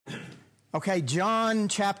Okay, John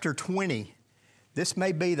chapter 20. This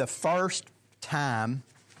may be the first time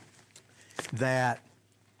that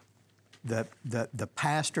the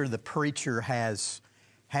pastor, the preacher has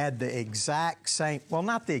had the exact same, well,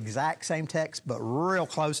 not the exact same text, but real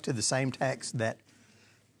close to the same text that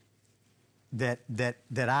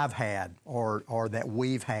I've had or that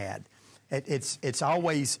we've had. It's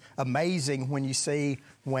always amazing when you see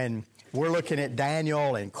when we're looking at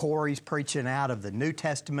Daniel and Corey's preaching out of the New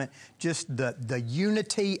Testament, just the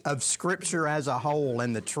unity of Scripture as a whole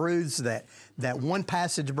and the truths that one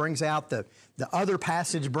passage brings out, the other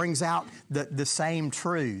passage brings out the same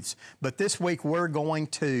truths. But this week we're going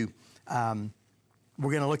to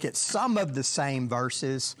look at some of the same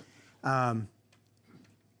verses. I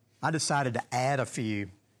decided to add a few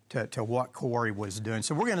to what Corey was doing.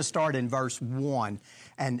 So we're going to start in verse 1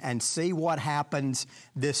 and see what happens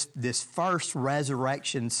this first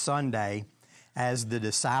Resurrection Sunday as the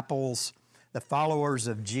disciples, the followers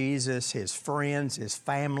of Jesus, His friends, His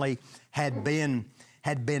family had been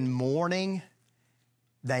mourning.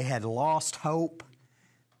 They had lost hope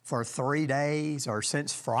for 3 days or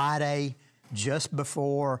since Friday, just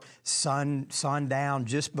before sundown,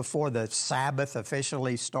 just before the Sabbath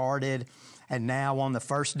officially started. And now on the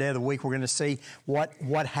first day of the week, we're going to see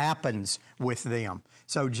what happens with them.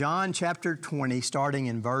 So John chapter 20, starting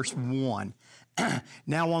in verse 1.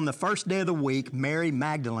 Now on the first day of the week, Mary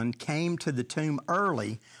Magdalene came to the tomb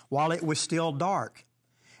early while it was still dark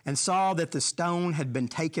and saw that the stone had been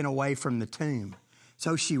taken away from the tomb.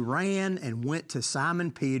 So she ran and went to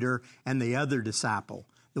Simon Peter and the other disciple,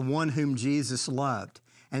 the one whom Jesus loved,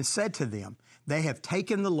 and said to them, "They have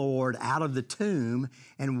taken the Lord out of the tomb,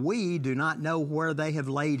 and we do not know where they have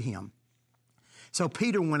laid Him." So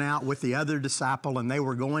Peter went out with the other disciple, and they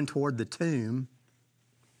were going toward the tomb.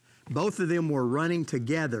 Both of them were running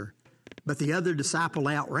together, but the other disciple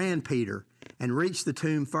outran Peter and reached the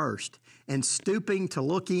tomb first. And stooping to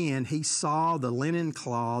look in, he saw the linen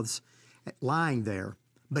cloths lying there,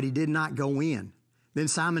 but he did not go in. Then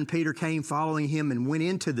Simon Peter came following him and went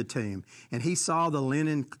into the tomb, and he saw the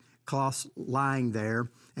linen cloths lying there,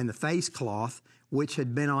 and the face cloth which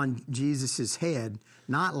had been on Jesus' head,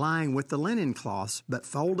 not lying with the linen cloths, but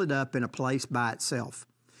folded up in a place by itself.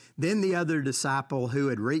 Then the other disciple who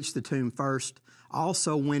had reached the tomb first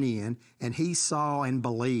also went in, and he saw and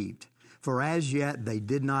believed. For as yet they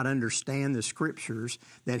did not understand the Scriptures,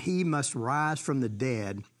 that He must rise from the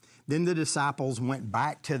dead. Then the disciples went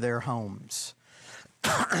back to their homes.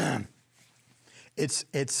 I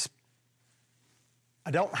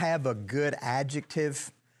don't have a good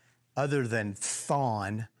adjective other than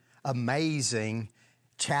fun, amazing,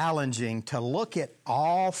 challenging to look at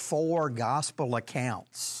all four gospel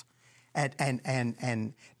accounts and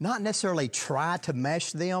not necessarily try to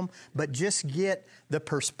mesh them, but just get the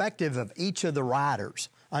perspective of each of the writers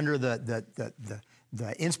under the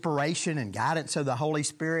inspiration and guidance of the Holy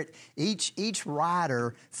Spirit. Each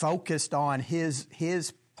writer focused on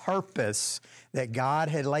his purpose that God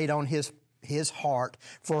had laid on his heart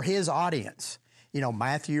for his audience. You know,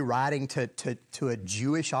 Matthew writing to a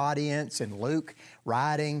Jewish audience, and Luke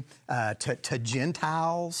writing to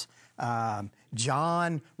Gentiles.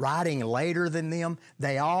 John writing later than them.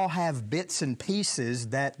 They all have bits and pieces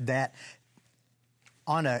that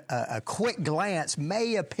on a quick glance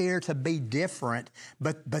may appear to be different,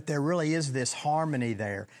 but there really is this harmony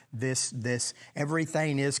there. This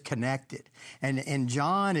everything is connected. And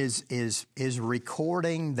John is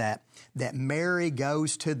recording that Mary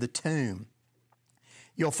goes to the tomb.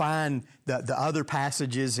 You'll find the other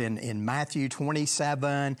passages in Matthew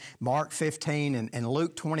 27, Mark 15, and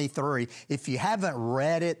Luke 23. If you haven't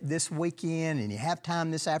read it this weekend and you have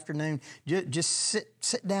time this afternoon, just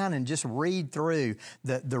sit down and just read through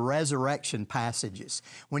the resurrection passages.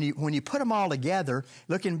 When you put them all together,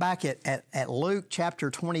 looking back at Luke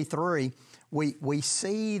chapter 23, we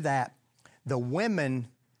see that the women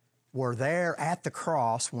were there at the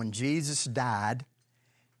cross when Jesus died,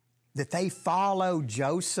 that they followed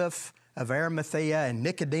Joseph of Arimathea and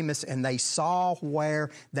Nicodemus, and they saw where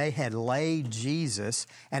they had laid Jesus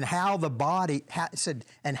and how the body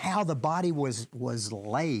was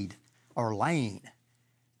laid or laying.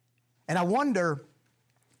 And I wonder,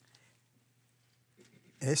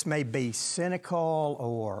 this may be cynical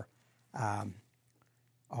or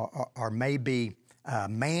maybe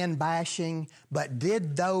man-bashing, but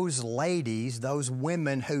did those ladies, those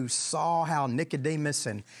women who saw how Nicodemus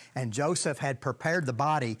and Joseph had prepared the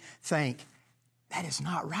body think, that is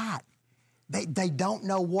not right? They don't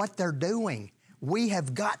know what they're doing. We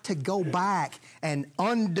have got to go back and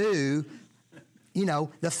undo,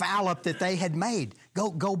 the foul-up that they had made.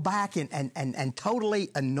 Go back and totally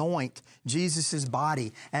anoint Jesus'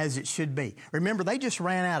 body as it should be. Remember, they just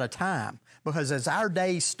ran out of time because as our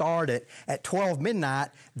days started at 12 midnight,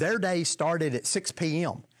 their days started at 6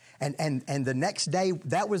 p.m. And the next day,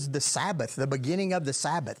 that was the Sabbath, the beginning of the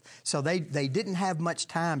Sabbath. So they didn't have much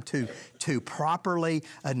time to properly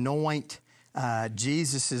anoint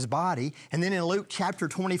Jesus' body. And then in Luke chapter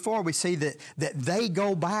 24, we see that they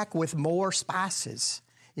go back with more spices.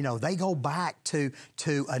 You know, they go back to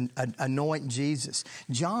anoint Jesus.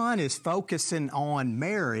 John is focusing on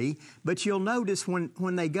Mary, but you'll notice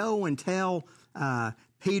when they go and tell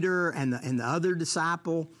Peter and the other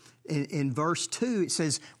disciple, in verse 2, it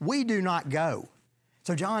says, "We do not go."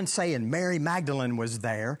 So John's saying Mary Magdalene was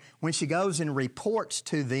there. When she goes and reports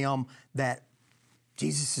to them that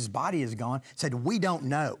Jesus' body is gone, said, "We don't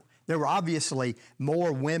know." There were obviously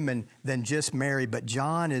more women than just Mary, but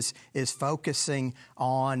John is focusing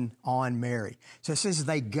on Mary. So it says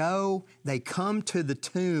they come to the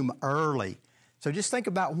tomb early. So just think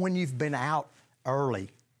about when you've been out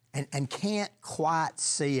early and can't quite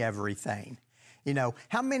see everything. You know,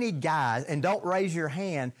 how many guys, and don't raise your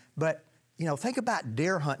hand, but, you know, think about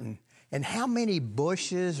deer hunting and how many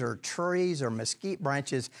bushes or trees or mesquite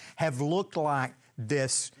branches have looked like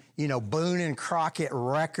this, you know, Boone and Crockett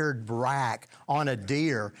record rack on a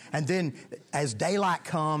deer. And then as daylight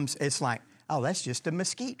comes, it's like, oh, that's just a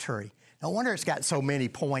mesquite tree. No wonder it's got so many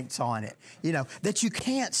points on it, you know, that you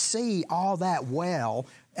can't see all that well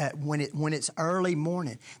when it's early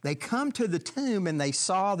morning. They come to the tomb and they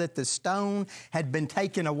saw that the stone had been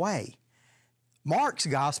taken away. Mark's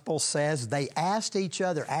gospel says they asked each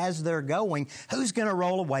other as they're going, who's going to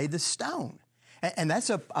roll away the stone? And that's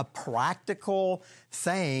a practical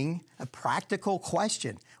thing, a practical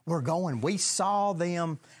question. We're going, we saw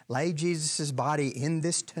them lay Jesus' body in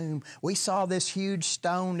this tomb. We saw this huge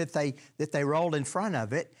stone that they rolled in front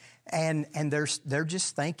of it. And they're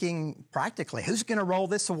just thinking practically, who's going to roll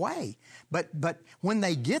this away? But when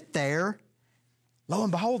they get there, lo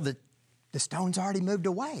and behold, the stone's already moved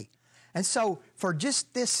away. And so for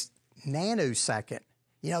just this nanosecond,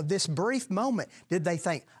 you know, this brief moment, did they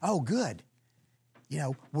think, oh, good. You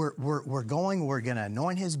know, we're going to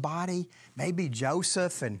anoint his body. Maybe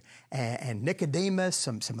Joseph and Nicodemus,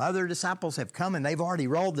 some other disciples have come and they've already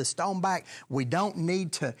rolled the stone back. We don't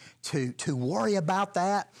need to worry about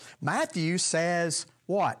that. Matthew says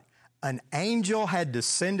what? An angel had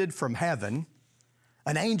descended from heaven.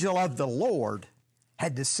 An angel of the Lord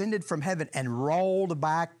had descended from heaven and rolled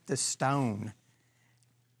back the stone.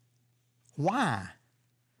 Why?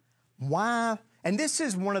 Why? And this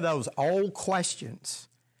is one of those old questions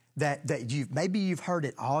that you've heard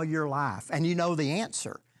it all your life and you know the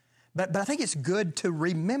answer. But I think it's good to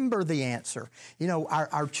remember the answer. You know,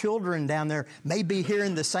 our children down there may be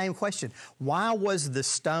hearing the same question. Why was the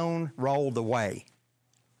stone rolled away?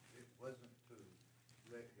 It wasn't to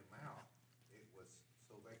let him out. It was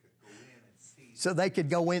so they could go in and see. So they could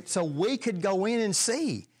go in, so we could go in and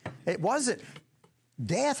see. It wasn't,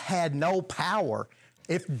 death had no power.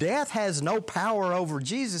 If death has no power over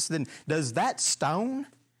Jesus, then does that stone?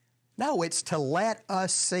 No, it's to let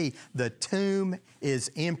us see the tomb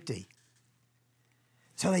is empty.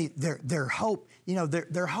 So their hope, you know,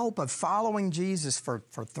 their hope of following Jesus for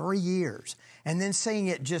 3 years and then seeing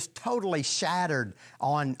it just totally shattered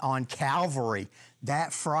on Calvary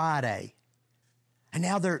that Friday. And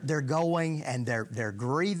now they're going and they're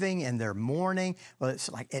grieving and they're mourning. Well, it's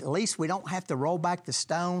like at least we don't have to roll back the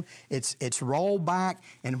stone. It's rolled back,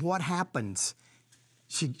 and what happens?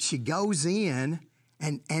 She goes in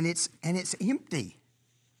and it's empty.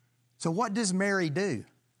 So what does Mary do?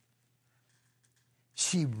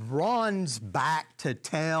 She runs back to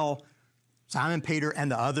tell Simon Peter and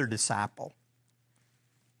the other disciple.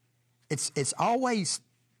 It's always,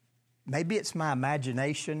 maybe it's my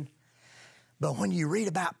imagination, but when you read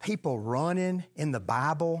about people running in the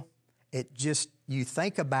Bible, you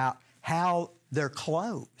think about how their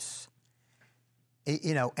clothes,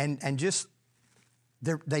 you know, and just,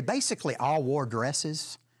 they basically all wore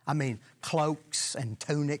dresses. I mean, cloaks and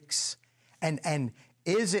tunics. And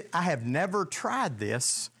I have never tried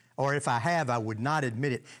this, or if I have, I would not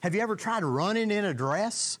admit it. Have you ever tried running in a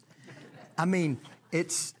dress? I mean,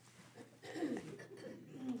 it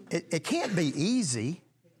can't be easy.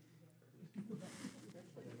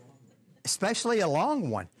 Especially a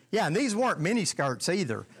long one. Yeah, and these weren't mini skirts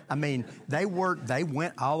either. I mean, they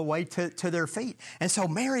went all the way to their feet. And so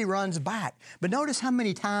Mary runs back. But notice how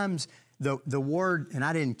many times the word, and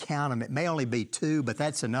I didn't count them, it may only be 2, but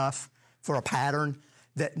that's enough for a pattern.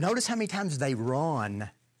 Notice how many times they run.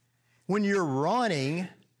 When you're running,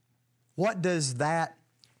 what does that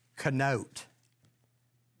connote?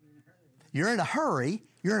 you're in a hurry,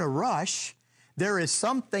 you're in a rush, there is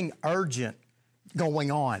something urgent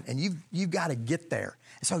going on, and you've got to get there.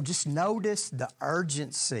 So just notice the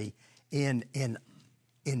urgency in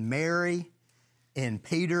Mary, in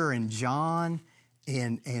Peter and John,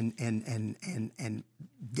 in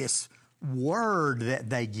this word that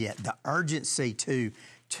they get, the urgency to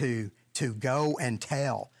go and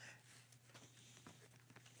tell.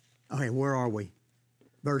 Okay, where are we?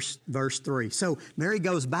 Verse 3. So Mary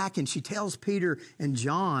goes back and she tells Peter and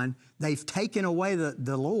John they've taken away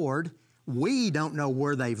the Lord. We don't know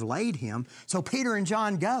where they've laid him. So Peter and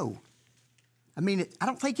John go. I mean, I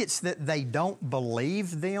don't think it's that they don't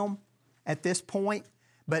believe them at this point,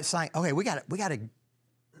 but it's like, okay, we got to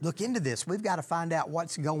look into this. We've got to find out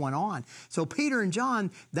what's going on. So Peter and John,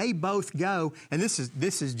 they both go, and this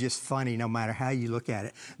is just funny no matter how you look at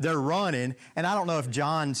it. They're running, and I don't know if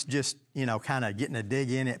John's just, kind of getting a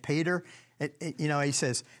dig in at Peter. He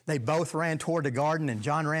says they both ran toward the garden, and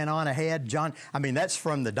John ran on ahead. That's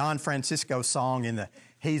from the Don Francisco song in the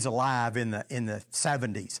He's Alive in the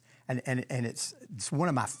 70s, and it's one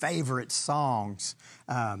of my favorite songs.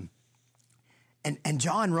 And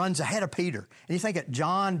John runs ahead of Peter. And you think that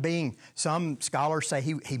John being, some scholars say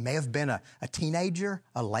he may have been a teenager,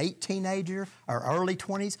 a late teenager, or early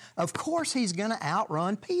 20s. Of course he's going to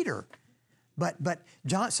outrun Peter. But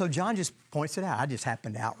John just points it out. I just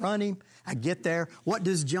happened to outrun him. I get there. What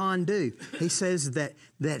does John do? He says that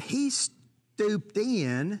he stooped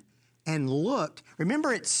in and looked.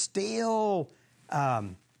 Remember, it's still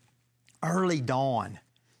early dawn.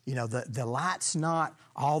 The light's not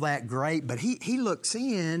all that great, but he looks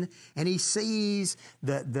in and he sees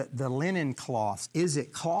the linen cloths. Is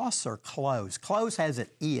it cloths or clothes? Clothes has an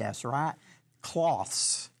ES, right?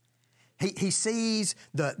 Cloths. He sees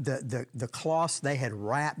the cloths they had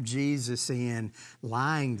wrapped Jesus in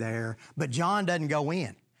lying there, but John doesn't go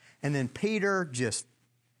in. And then Peter, just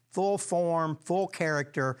full form, full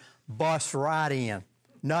character, busts right in.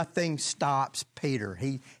 Nothing stops Peter.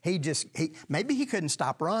 Maybe he couldn't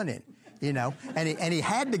stop running, and he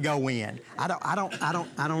had to go in. I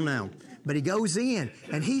don't know. But he goes in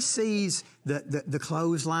and he sees the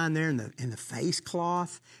clothesline there and the face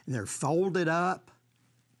cloth, and they're folded up.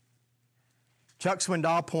 Chuck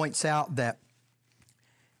Swindoll points out that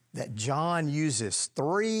John uses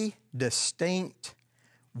 3 distinct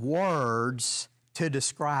words to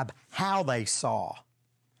describe how they saw.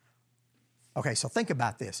 Okay, so think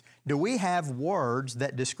about this. Do we have words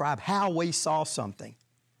that describe how we saw something?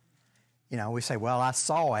 We say, well, I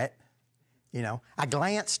saw it. I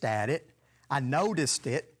glanced at it. I noticed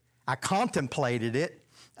it. I contemplated it.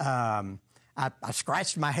 I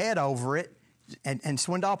scratched my head over it. And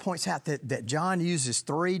Swindoll points out that John uses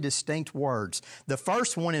 3 distinct words. The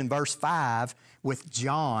first one in verse 5 with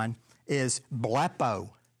John is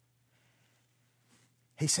blepo.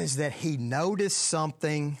 He says that he noticed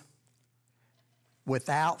something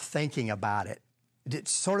without thinking about it.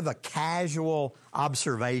 It's sort of a casual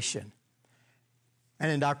observation. And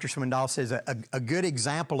then Dr. Swindoll says a good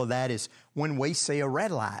example of that is when we see a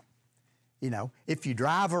red light. If you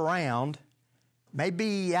drive around,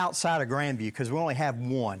 maybe outside of Grandview, because we only have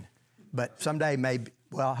one, but someday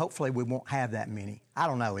hopefully we won't have that many. I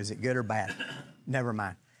don't know, is it good or bad? Never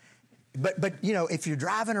mind. But if you're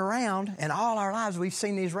driving around, and all our lives we've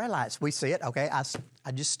seen these red lights, we see it, okay,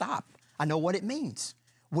 I just stop. I know what it means.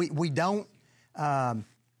 We don't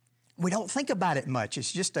think about it much.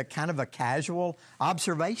 It's just a kind of a casual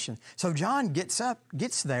observation. So John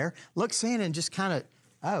gets there, looks in, and just kind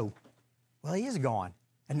of, he is gone.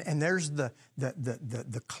 And there's the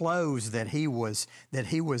clothes that he was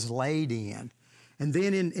laid in. And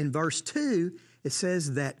then in verse 2, it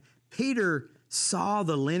says that Peter saw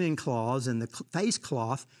the linen cloths and the face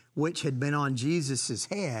cloth which had been on Jesus'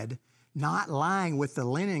 head, not lying with the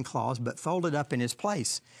linen cloths, but folded up in his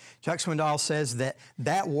place. Chuck Swindoll says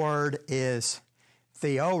that word is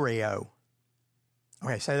theoreo.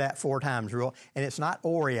 Okay, say that 4 times, real. And it's not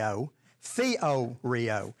Oreo,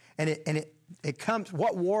 theoreo. And it comes,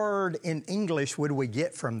 what word in English would we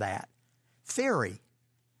get from that? Theory.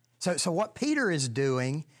 So what Peter is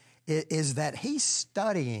doing is that he's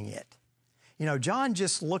studying it. John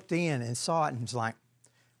just looked in and saw it and was like,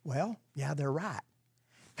 well, yeah, they're right.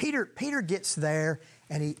 Peter gets there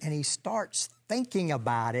and he starts thinking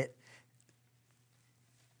about it,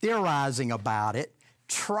 theorizing about it,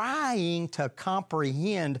 trying to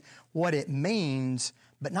comprehend what it means,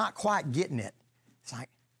 but not quite getting it. It's like,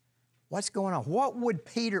 what's going on? What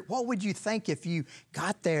would you think if you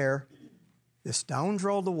got there, the stones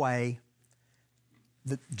rolled away,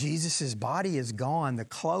 Jesus' body is gone, the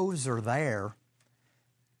clothes are there.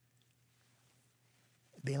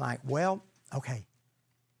 be like, well, okay,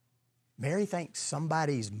 Mary thinks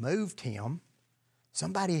somebody's moved him.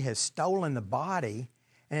 Somebody has stolen the body.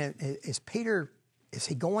 And is Peter, is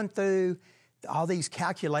he going through all these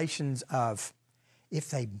calculations of if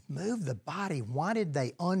they moved the body, why did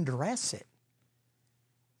they undress it?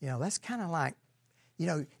 You know, that's kind of like, you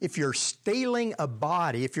know, if you're stealing a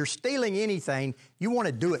body, if you're stealing anything, you want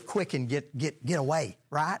to do it quick and get away,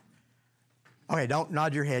 right? Okay, don't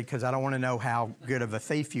nod your head because I don't want to know how good of a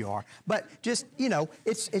thief you are. But just, you know,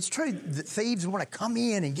 it's true that thieves want to come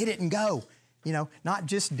in and get it and go. You know, not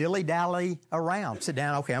just dilly-dally around. Sit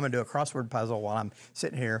down, okay, I'm going to do a crossword puzzle while I'm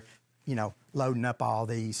sitting here, you know, loading up all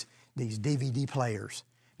these DVD players.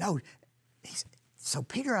 No, so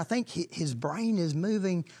Peter, I think his brain is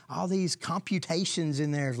moving all these computations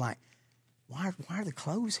in there. It's like, why are the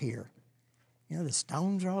clothes here? You know, the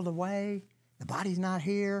stones are all the way. The body's not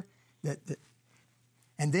here.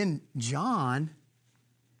 And then John,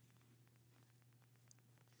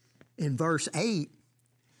 in verse 8,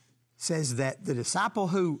 says that the disciple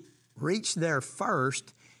who reached there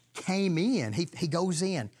first came in. He goes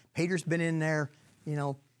in. Peter's been in there, you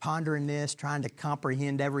know, pondering this, trying to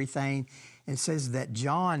comprehend everything. And it says that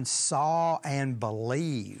John saw and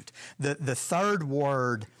believed. The third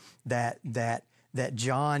word that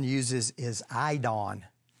John uses is eidon.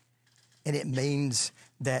 And it means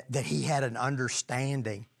that he had an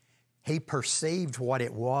understanding. He perceived what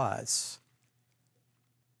it was.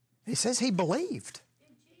 He says he believed. Did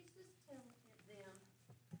Jesus tell them,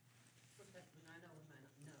 and I know we might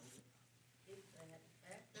not know, if that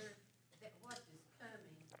after that what is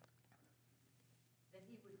coming, that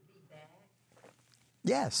he would be back?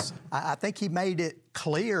 Yes, I think he made it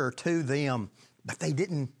clear to them, but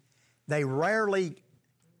they rarely,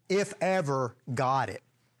 if ever, got it.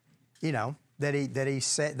 You know, they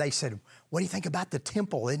said, what do you think about the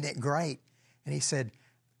temple? Isn't it great? And he said,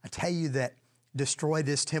 I tell you that destroy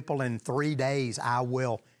this temple in 3 days, I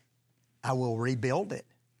will rebuild it.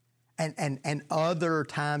 And other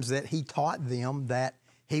times that he taught them that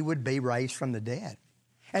he would be raised from the dead.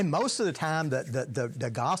 And most of the time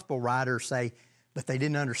the gospel writers say, but they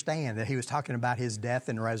didn't understand that he was talking about his death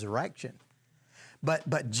and resurrection.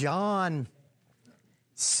 But John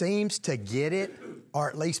seems to get it, or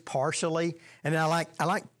at least partially. And I like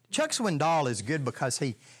Chuck Swindoll is good because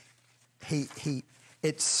he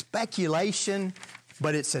it's speculation,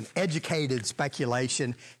 but it's an educated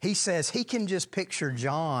speculation. He says he can just picture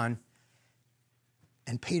John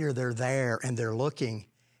and Peter, they're there and they're looking.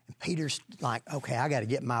 And Peter's like, okay, I got to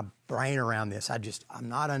get my brain around this. I'm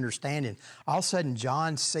not understanding. All of a sudden,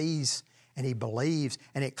 John sees and he believes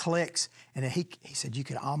and it clicks. And he said you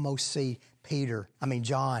could almost see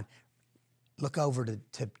John look over to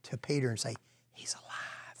Peter and say, he's alive.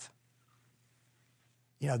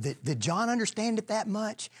 You know, did John understand it that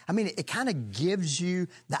much? I mean, it kind of gives you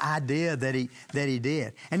the idea that he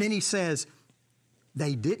did. And then he says,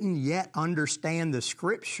 they didn't yet understand the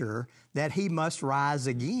scripture that he must rise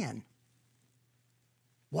again.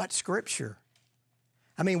 What scripture?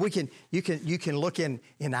 I mean, you can look in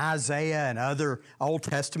Isaiah and other Old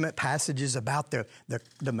Testament passages about the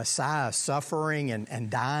Messiah suffering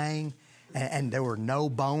and dying, and there were no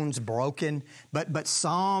bones broken. But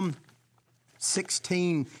Psalm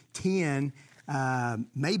 16:10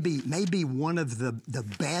 may be one of the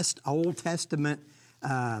best Old Testament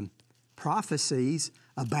prophecies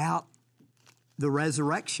about the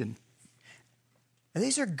resurrection. And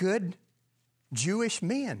these are good Jewish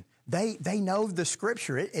men. They know the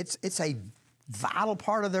scripture. It's a vital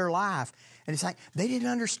part of their life. And it's like they didn't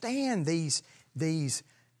understand these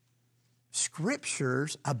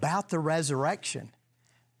scriptures about the resurrection.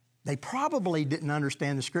 They probably didn't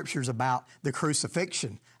understand the scriptures about the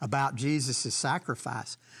crucifixion, about Jesus'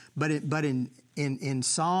 sacrifice. But in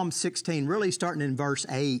Psalm 16, really starting in verse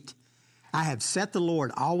 8, I have set the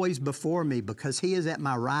Lord always before me because he is at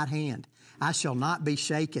my right hand. I shall not be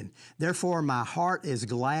shaken. Therefore my heart is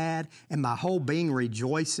glad and my whole being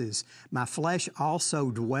rejoices. My flesh also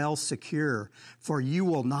dwells secure. For you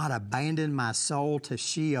will not abandon my soul to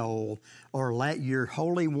Sheol or let your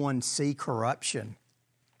Holy One see corruption.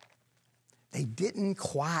 They didn't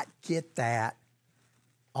quite get that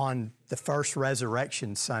on the first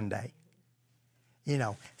resurrection Sunday. You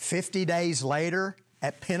know, 50 days later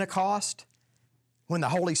at Pentecost, when the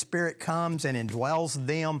Holy Spirit comes and indwells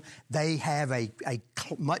them, they have a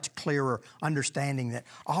much clearer understanding that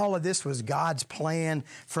all of this was God's plan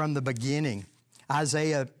from the beginning.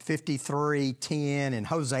 Isaiah 53:10 and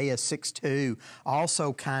Hosea 6:2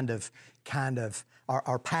 also kind of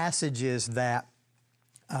are passages that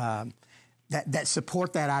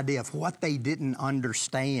support that idea of what they didn't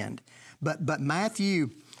understand. But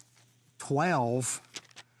Matthew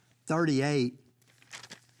 12:38,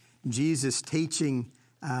 Jesus teaching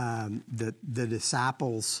the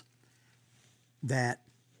disciples that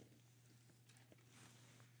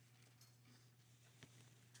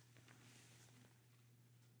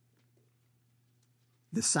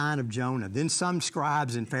the sign of Jonah. Then some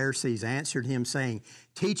scribes and Pharisees answered him, saying,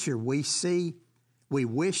 Teacher, we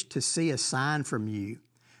wish to see a sign from you.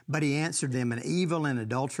 But he answered them, An evil and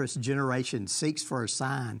adulterous generation seeks for a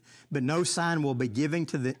sign, but no sign will be given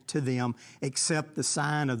to them except the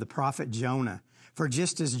sign of the prophet Jonah. For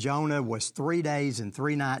just as Jonah was 3 days and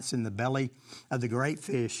 3 nights in the belly of the great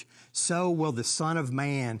fish, so will the Son of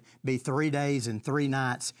Man be 3 days and 3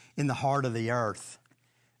 nights in the heart of the earth.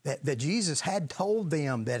 That Jesus had told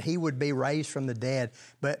them that he would be raised from the dead,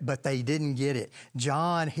 but they didn't get it.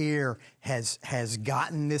 John here has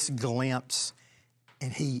gotten this glimpse,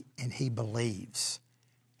 and he believes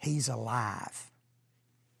he's alive.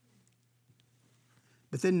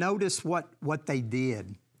 But then notice what they did.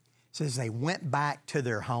 It says they went back to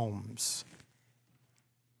their homes.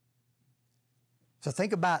 So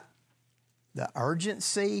think about the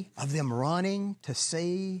urgency of them running to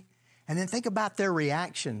see. And then think about their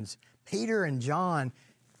reactions. Peter and John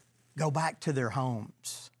go back to their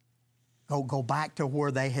homes. Go back to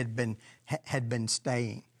where they had been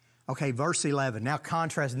staying. Okay, verse 11. Now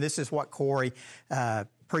contrast, and this is what Corey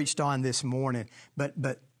preached on this morning.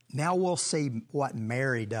 But now we'll see what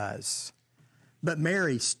Mary does. But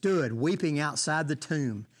Mary stood weeping outside the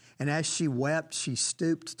tomb, and as she wept, she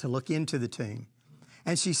stooped to look into the tomb.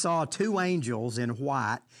 And she saw 2 angels in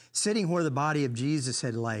white sitting where the body of Jesus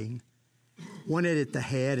had lain, one at the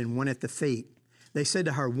head and one at the feet. They said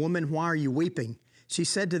to her, Woman, why are you weeping? She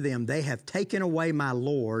said to them, They have taken away my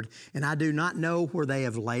Lord, and I do not know where they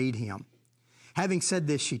have laid him. Having said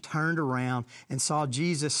this, she turned around and saw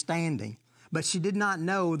Jesus standing, but she did not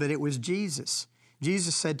know that it was Jesus.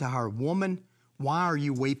 Jesus said to her, Woman, why are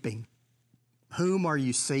you weeping? Whom are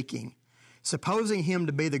you seeking? Supposing him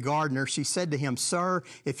to be the gardener, she said to him, Sir,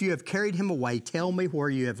 if you have carried him away, tell me where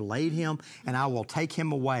you have laid him, and I will take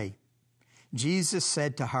him away. Jesus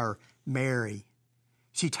said to her, Mary.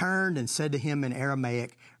 She turned and said to him in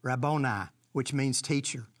Aramaic, Rabboni, which means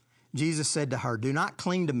teacher. Jesus said to her, Do not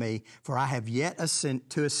cling to me, for I have yet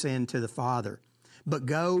to ascend to the Father. But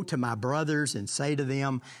go to my brothers and say to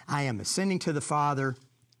them, I am ascending to the Father,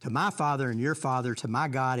 to my Father and your Father, to my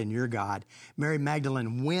God and your God. Mary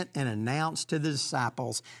Magdalene went and announced to the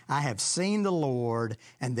disciples, I have seen the Lord,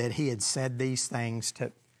 and that he had said these things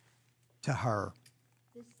to her.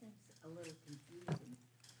 This seems a little confusing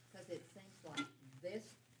because it seems like this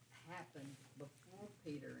happened before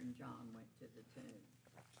Peter and John went to the tomb.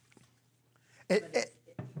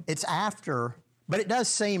 It's after, but it does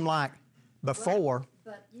seem like before.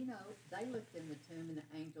 But you know, they looked in the tomb and the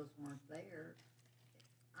angels weren't there.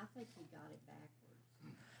 I think he got it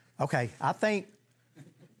backwards. Okay, I think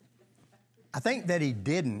that he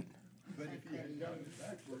didn't. But if he had gotten it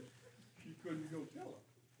backwards, she couldn't go tell him,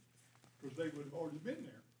 because they would have already been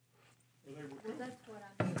there. Or they would Well, come. that's what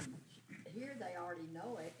I mean. Here they already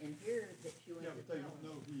know it, and here that she went Yeah, to but they tell don't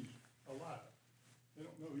them. know he's alive. They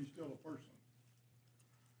don't know he's still a person.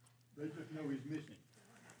 They just know he's missing.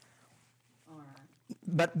 All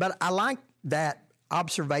right. But I like that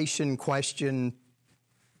observation question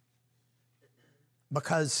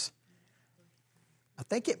because I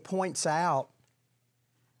think it points out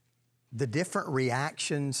the different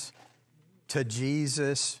reactions to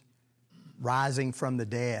Jesus rising from the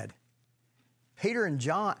dead. Peter and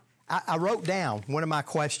John, I wrote down one of my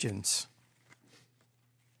questions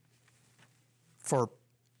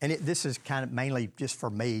this is kind of mainly just for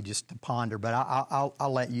me, just to ponder, but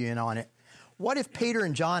I'll let you in on it. What if Peter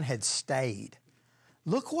and John had stayed?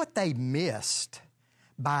 Look what they missed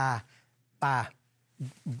by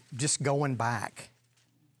just going back.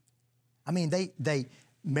 I mean,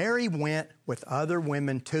 Mary went with other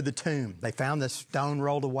women to the tomb. They found the stone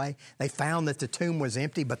rolled away. They found that the tomb was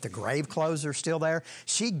empty, but the grave clothes are still there.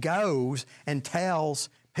 She goes and tells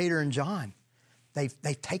Peter and John,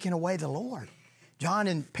 they've taken away the Lord.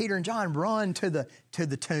 Peter and John run to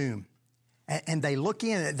the tomb, and they look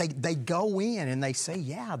in. They go in and they say,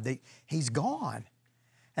 "Yeah, he's gone."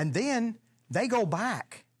 And then they go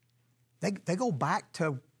back. They go back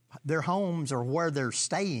to their homes or where they're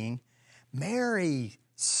staying. Mary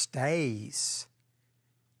stays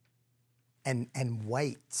and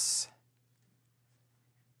waits.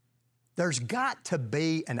 There's got to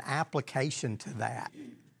be an application to that.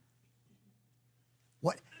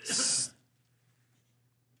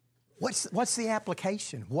 What's the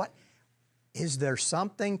application? Is there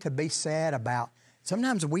something to be said about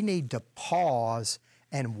Sometimes we need to pause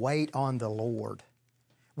and wait on the Lord.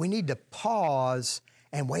 We need to pause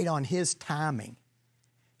and wait on His timing.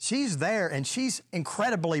 She's there and she's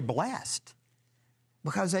incredibly blessed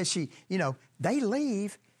because as she, they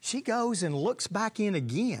leave, she goes and looks back in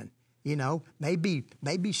again.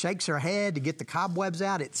 Maybe shakes her head to get the cobwebs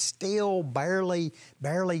out. It's still barely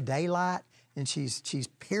daylight, and she's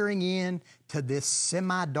peering in to this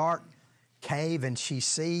semi-dark cave, and she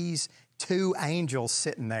sees two angels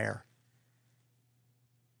sitting there.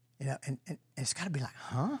 And it's got to be like,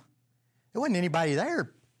 huh? There wasn't anybody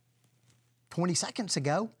there 20 seconds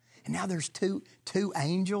ago, and now there's two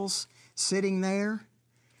angels sitting there.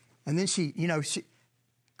 And then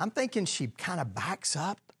I'm thinking she kind of backs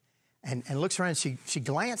up and looks around. She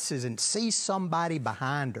glances and sees somebody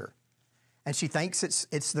behind her, and she thinks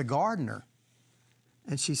it's the gardener.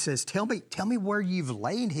 And she says, "Tell me where you've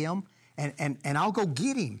laid him, and I'll go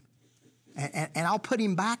get him, and I'll put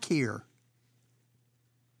him back here."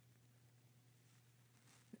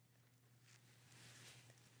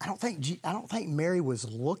 I don't think Mary was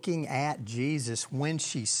looking at Jesus when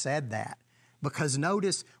she said that, because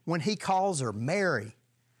notice when He calls her Mary,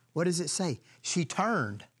 what does it say? She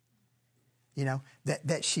turned.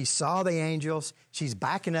 That she saw the angels. She's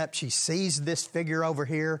backing up. She sees this figure over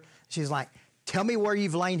here. She's like, "Tell me where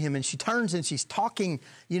you've laid him." And she turns and she's talking,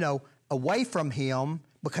 away from Him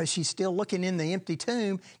because she's still looking in the empty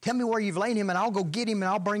tomb. "Tell me where you've laid him, and I'll go get him and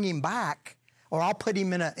I'll bring him back, or I'll put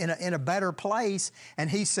him in a better place."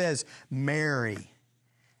 And He says, "Mary."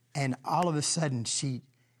 And all of a sudden she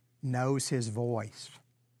knows His voice.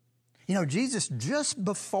 Jesus just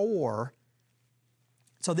before,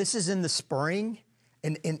 so this is in the spring,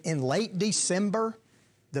 in late December,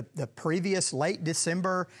 the previous late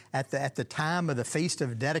December, at the time of the Feast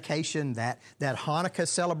of Dedication, that Hanukkah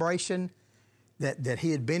celebration, that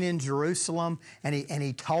He had been in Jerusalem, and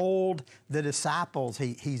he told the disciples,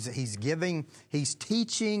 he's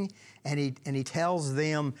teaching, and he tells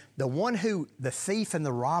them, the thief and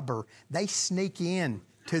the robber, they sneak in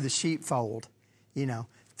to the sheepfold,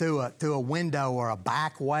 through a window or a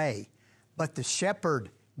back way. But the shepherd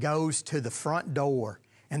goes to the front door,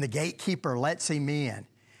 and the gatekeeper lets him in.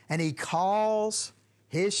 And he calls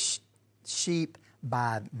his sheep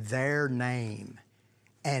by their name,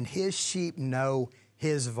 and his sheep know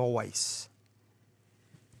His voice.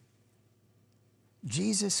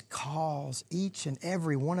 Jesus calls each and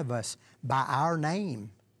every one of us by our name.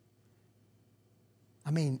 I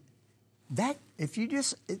mean, that if you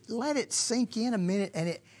just let it sink in a minute,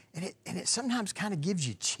 and it sometimes kind of gives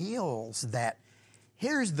you chills that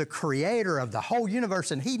here's the Creator of the whole universe,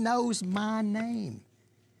 and He knows my name.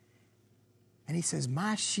 And He says,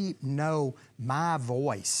 "My sheep know my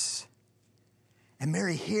voice." And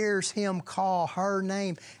Mary hears Him call her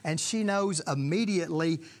name, and she knows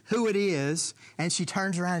immediately who it is, and she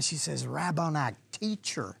turns around and she says, "Rabboni,"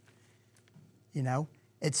 teacher.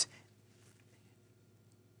 It's,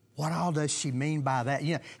 what all does she mean by that?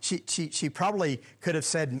 She probably could have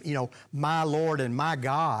said, "My Lord and my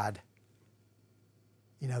God."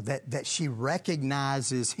 That she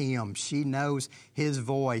recognizes Him. She knows His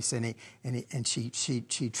voice, and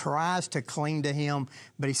she tries to cling to Him,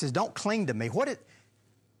 but He says, "Don't cling to me."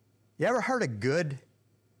 You ever heard a good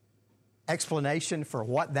explanation for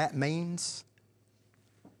what that means?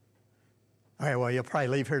 Okay, well, you'll probably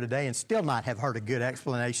leave here today and still not have heard a good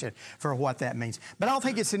explanation for what that means. But I don't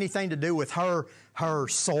think it's anything to do with her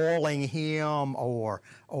soiling Him or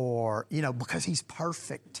because He's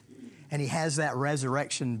perfect and He has that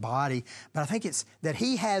resurrection body. But I think it's that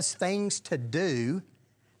He has things to do.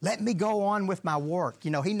 Let me go on with my work. He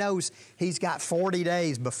knows He's got 40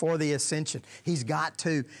 days before the ascension. He's got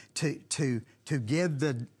to give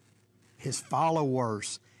His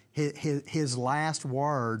followers His last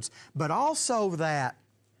words, but also that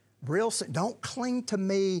don't cling to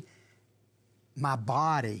me, my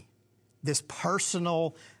body, this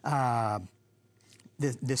personal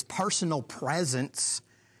presence,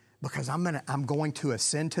 because I'm going to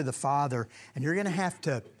ascend to the Father, and you're going to have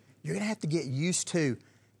to get used to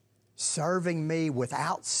serving me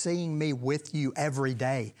without seeing me with you every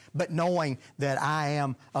day, but knowing that I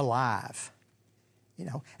am alive.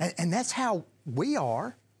 And that's how we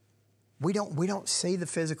are. We don't see the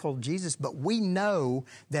physical Jesus, but we know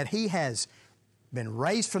that He has been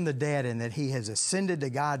raised from the dead and that He has ascended to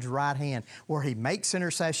God's right hand where He makes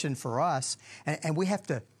intercession for us. And we have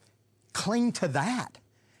to cling to that,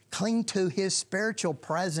 cling to His spiritual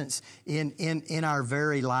presence in our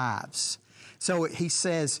very lives. So He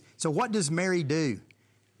says, so what does Mary do?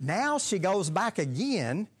 Now she goes back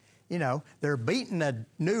again, you know, they're beating a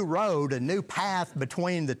new road, a new path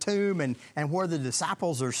between the tomb and where the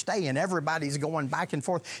disciples are staying. Everybody's going back and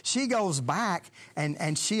forth. She goes back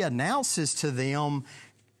and she announces to them,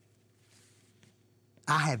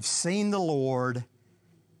 I have seen the Lord,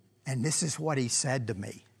 and this is what he said to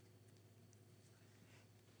me.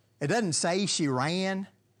 It doesn't say she ran,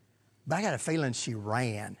 but I got a feeling she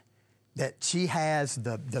ran. That she has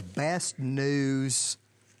the best news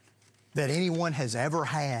that anyone has ever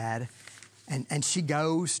had, and she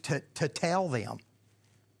goes to tell them.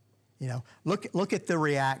 You know, look at the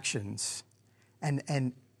reactions,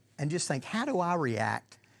 and just think, how do I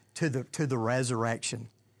react to the resurrection?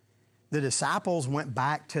 The disciples went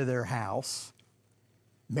back to their house.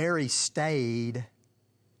 Mary stayed.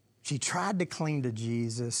 She tried to cling to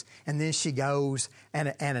Jesus, and then she goes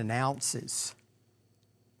and announces.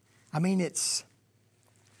 I mean, it's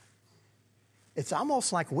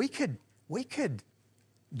almost like we could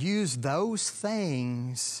use those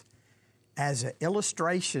things as an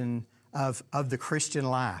illustration of the Christian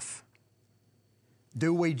life.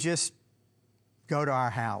 Do we just go to our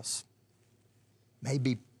house,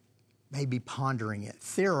 maybe pondering it,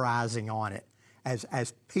 theorizing on it,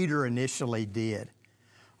 as Peter initially did?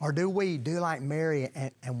 Or do we do like Mary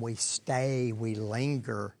and we stay, we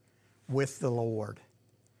linger with the Lord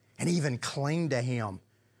and even cling to Him,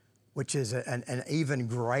 which is an even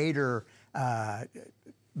greater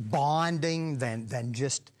bonding than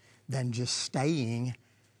just staying.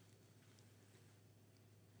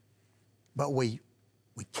 But we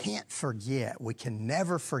can't forget, we can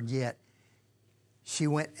never forget, she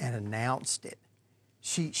went and announced it.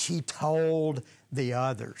 She told the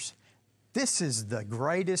others. This is the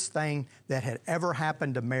greatest thing that had ever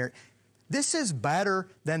happened to Mary. This is better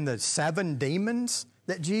than the 7 demons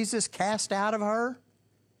that Jesus cast out of her.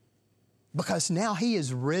 Because now He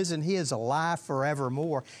is risen, He is alive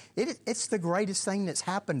forevermore. It's the greatest thing that's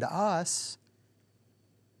happened to us.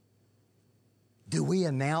 Do we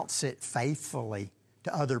announce it faithfully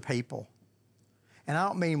to other people? And I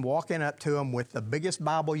don't mean walking up to them with the biggest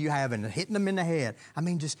Bible you have and hitting them in the head. I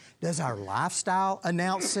mean, just does our lifestyle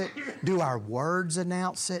announce it? Do our words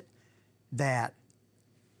announce it? That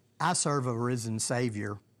I serve a risen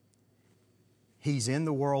Savior. He's in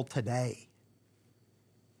the world today.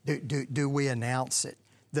 Do we announce it?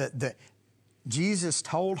 Jesus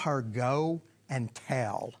told her, go and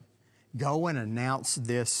tell. Go and announce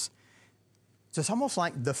this. So it's almost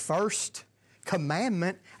like the first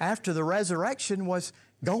commandment after the resurrection was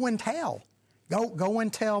go and tell. Go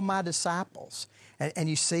and tell my disciples. And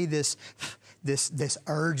you see this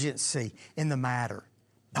urgency in the matter.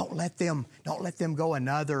 Don't let them go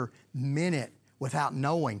another minute without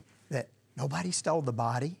knowing that nobody stole the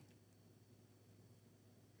body.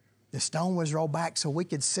 The stone was rolled back so we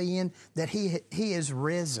could see in that He is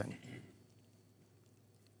risen.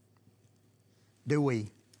 Do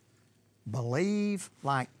we believe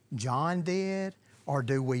like John did, or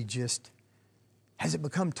do we has it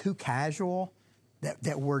become too casual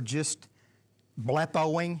that we're just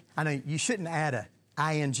blepoing? I know you shouldn't add a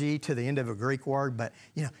ing to the end of a Greek word, but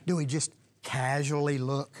do we just casually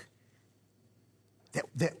look?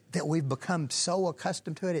 That we've become so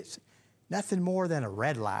accustomed to it, it's nothing more than a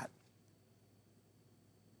red light.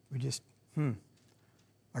 We just,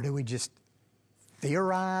 or do we just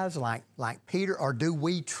theorize like Peter, or do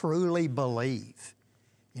we truly believe?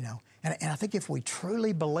 And I think if we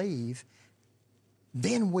truly believe,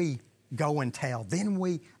 then we go and tell, then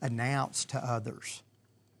we announce to others.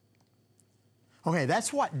 Okay,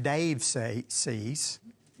 that's what Dave sees.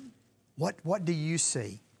 What do you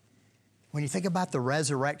see? When you think about the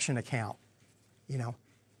resurrection account,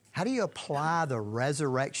 how do you apply the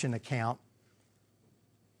resurrection account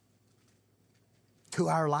to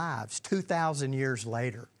our lives 2,000 years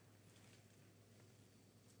later?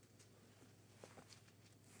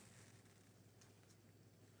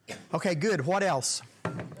 Okay, good. What else?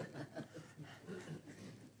 You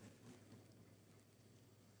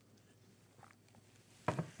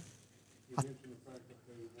mentioned the fact that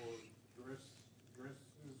they wore dresses or dress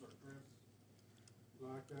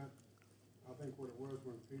like that. I think what it was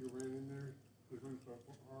when Peter ran in there, he went so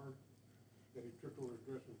hard that he tripped over his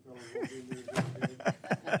dress and fell and walked in there and hit his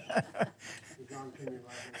head. And John came in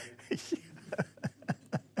laughing at it.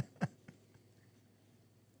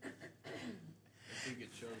 I think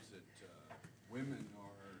it shows that women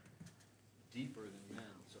are deeper than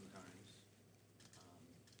men sometimes.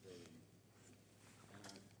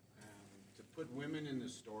 To put women in the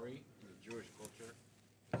story in the Jewish culture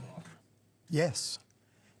is awesome. Yes.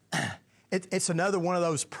 It's another one of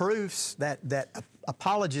those proofs that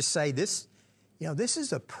apologists say this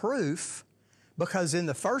is a proof Because in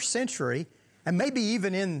the first century, and maybe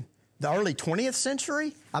even in the early 20th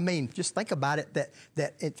century, I mean, just think about it,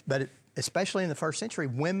 especially in the first century,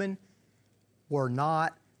 women were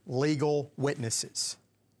not legal witnesses.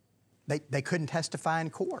 They couldn't testify in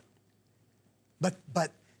court.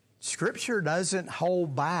 But Scripture doesn't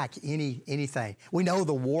hold back anything. We know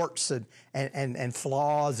the warts and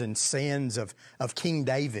flaws and sins of King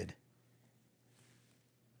David.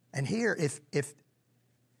 And here,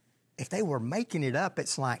 if they were making it up,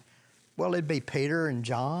 it's like, well, it'd be Peter and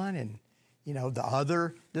John and, you know, the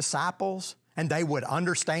other disciples, and they would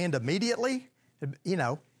understand immediately. You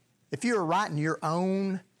know, if you were writing your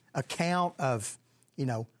own account of, you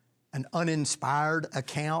know, an uninspired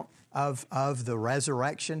account of the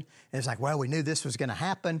resurrection, and it's like, well, we knew this was going to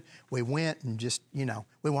happen. We went and just, you know,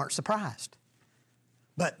 we weren't surprised.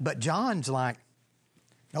 But John's like,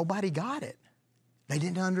 nobody got it. They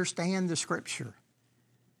didn't understand the Scripture.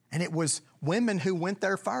 And it was women who went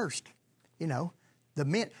there first. You know, the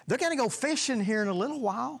men, they're going to go fishing here in a little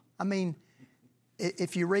while. I mean,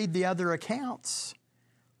 if you read the other accounts.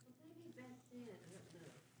 Maybe back then, I don't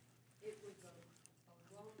know, it was a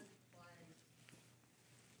Roman place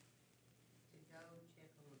to go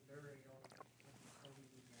check on a burial of so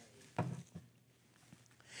many days.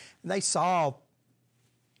 They saw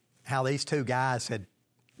how these two guys had,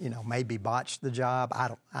 you know, maybe botched the job. I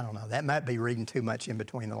don't know. That might be reading too much in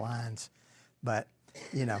between the lines. But,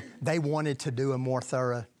 you know, they wanted to do a more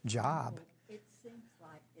thorough job. It seems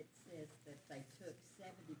like it says that they took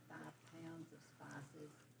 75 pounds of spices,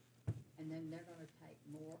 and then they're gonna take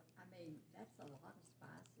more. I mean, that's a lot of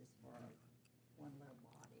spices for one little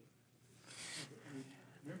body.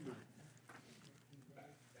 Remember,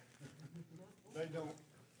 they don't,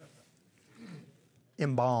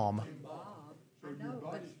 Embalm. Bob, so I your know,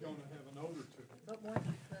 but, body's gonna have an odor to it. but once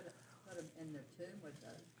you put them in the tomb with the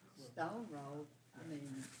stone roll, I mean,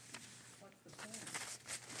 what's the point?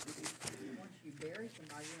 Once you bury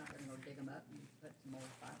somebody, you're not gonna go dig them up and put some more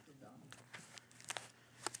spices on them.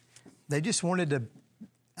 They just wanted to,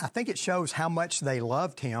 I think it shows how much they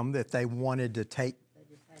loved him that they wanted to take, They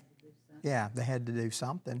just had to do something. yeah, they had to do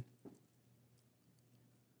something.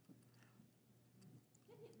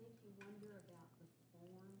 Didn't it make you wonder about the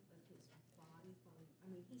form of his body?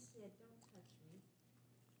 I mean, he said, "Don't touch me."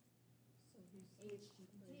 So he didn't.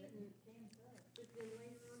 But then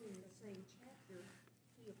later on in the same chapter,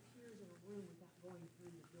 he appears in a room without going through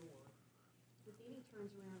the door. But then he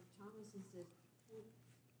turns around to Thomas and says, "Well,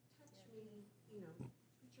 touch me, you know,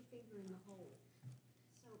 put your finger in the hole."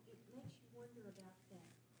 So it makes you wonder about that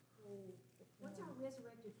whole, what's our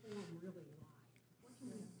resurrected form really like? What can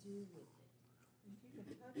we do with it? If you can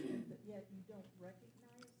touch it, but yet you don't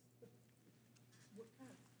recognize what kind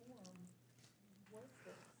of form was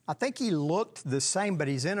this? I think he looked the same, but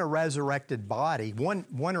he's in a resurrected body. One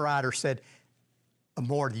writer said a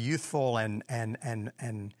more youthful and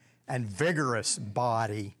vigorous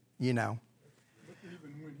body, you know. But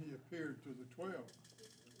even when he appeared to the 12,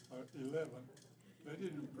 11, they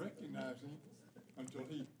didn't recognize him until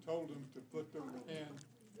he told them to put their hand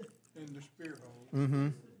in the spear hole. Mm-hmm.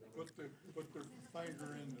 Put their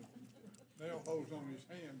finger in the nail holes on his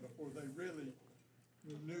hand before they really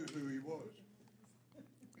knew who he was.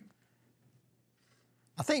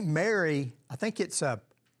 I think Mary, it's a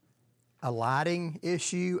lighting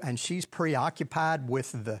issue, and she's preoccupied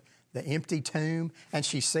with the empty tomb, and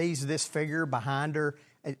she sees this figure behind her,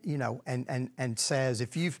 you know, and says,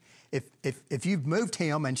 if you've moved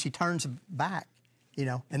him, and she turns back, you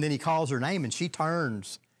know, and then he calls her name, and she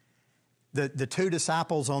turns. The two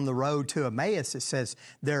disciples on the road to Emmaus, it says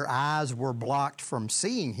their eyes were blocked from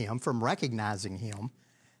seeing him, from recognizing him,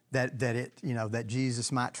 that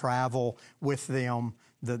Jesus might travel with them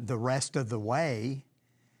the rest of the way.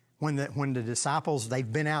 When the disciples, they've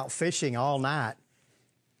been out fishing all night,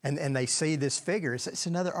 and they see this figure. It's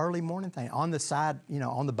another early morning thing on the side, you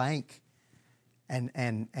know, on the bank, and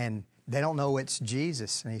they don't know it's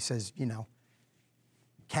Jesus. And he says, you know,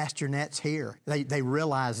 cast your nets here. They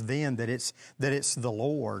realize then that it's the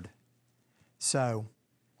Lord. So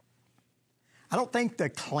I don't think the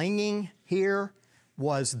clinging here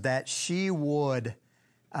was that she would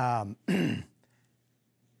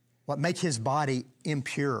make his body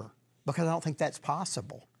impure, because I don't think that's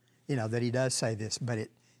possible. You know, that he does say this, but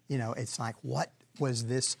it's like, what was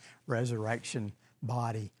this resurrection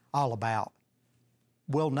body all about?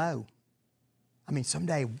 We'll know. I mean,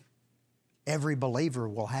 someday every believer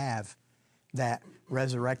will have that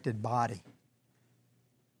resurrected body.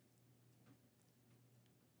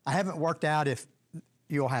 I haven't worked out if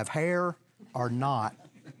you'll have hair or not,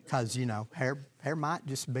 because, you know, hair might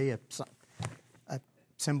just be a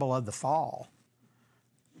symbol of the fall.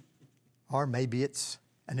 Or maybe it's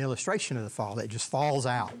an illustration of the fall that just falls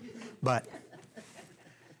out. But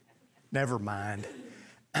never mind.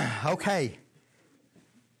 Okay.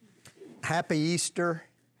 Happy Easter.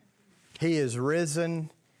 He is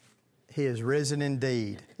risen. He is risen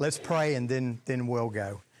indeed. Let's pray and then we'll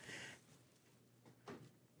go.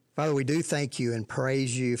 Father, we do thank you and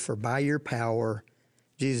praise you for by your power,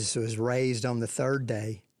 Jesus was raised on the third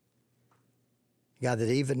day. God,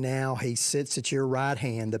 that even now he sits at your right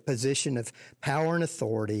hand, the position of power and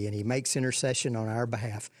authority, and he makes intercession on our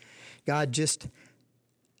behalf. God, just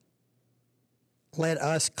let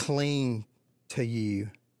us cling to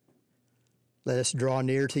you. Let us draw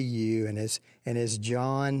near to you. And as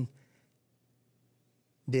John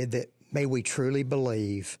did, that may we truly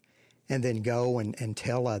believe and then go and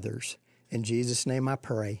tell others. In Jesus' name I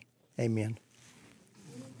pray. Amen.